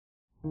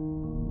Good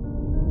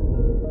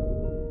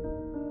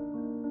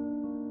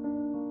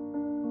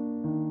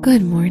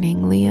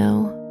morning,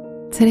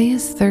 Leo. Today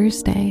is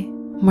Thursday,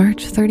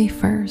 March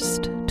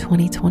 31st,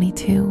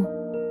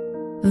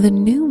 2022. The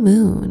new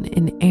moon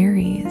in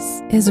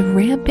Aries is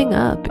ramping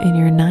up in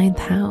your 9th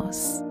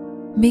house,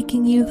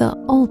 making you the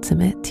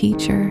ultimate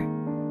teacher.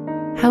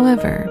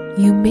 However,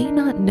 you may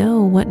not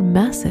know what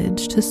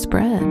message to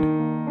spread.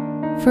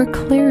 For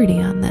clarity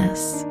on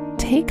this,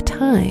 take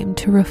time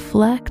to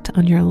reflect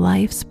on your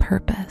life's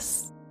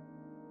purpose.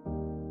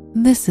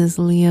 This is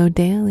Leo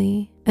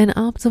Daily, an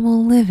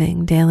Optimal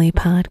Living Daily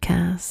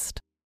podcast.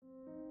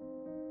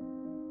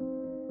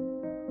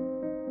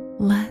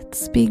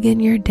 Let's begin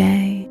your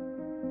day.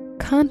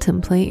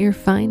 Contemplate your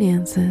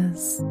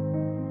finances.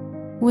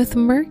 With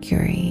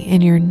Mercury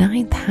in your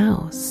 9th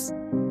house,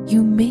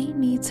 you may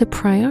need to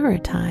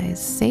prioritize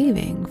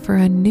saving for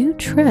a new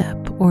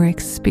trip or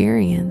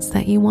experience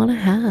that you want to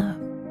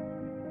have.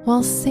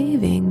 While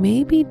saving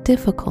may be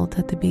difficult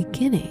at the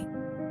beginning,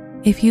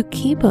 if you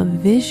keep a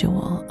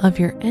visual of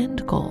your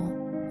end goal,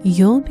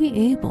 you'll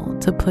be able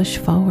to push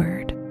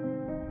forward.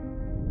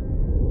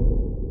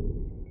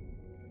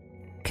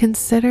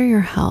 Consider your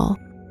health.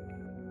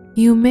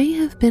 You may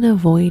have been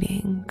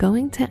avoiding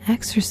going to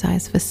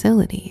exercise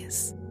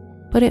facilities,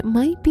 but it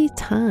might be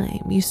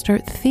time you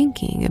start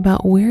thinking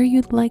about where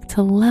you'd like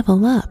to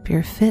level up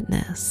your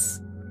fitness.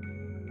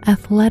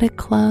 Athletic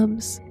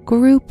clubs,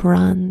 group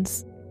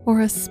runs,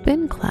 or a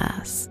spin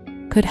class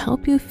could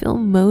help you feel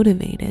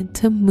motivated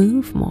to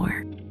move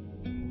more.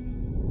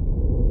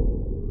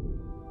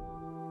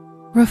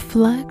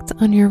 Reflect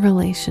on your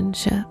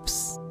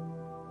relationships.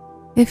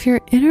 If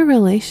you're in a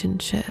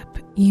relationship,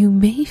 you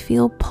may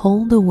feel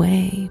pulled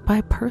away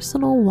by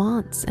personal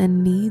wants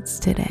and needs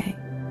today.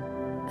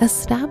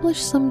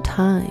 Establish some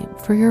time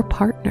for your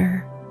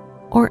partner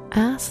or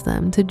ask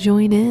them to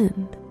join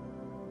in.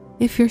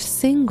 If you're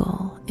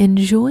single,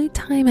 enjoy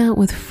time out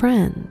with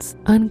friends,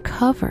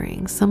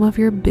 uncovering some of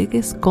your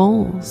biggest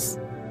goals.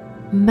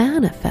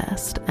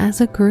 Manifest as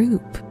a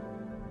group.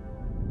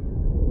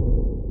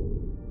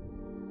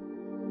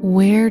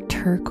 Wear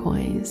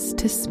turquoise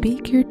to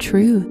speak your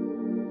truth.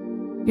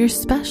 Your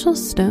special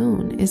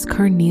stone is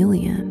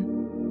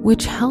carnelian,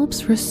 which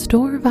helps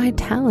restore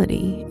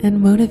vitality and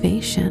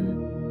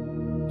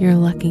motivation. Your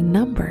lucky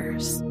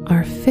numbers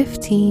are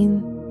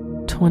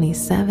 15,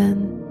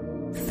 27,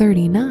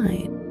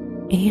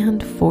 39,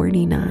 and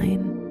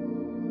 49.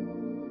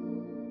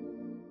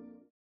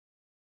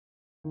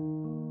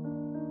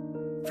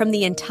 From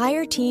the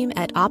entire team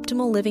at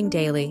Optimal Living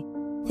Daily,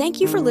 thank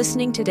you for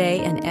listening today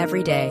and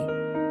every day.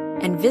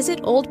 And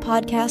visit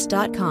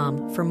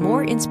oldpodcast.com for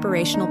more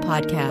inspirational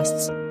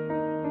podcasts.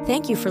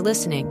 Thank you for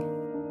listening.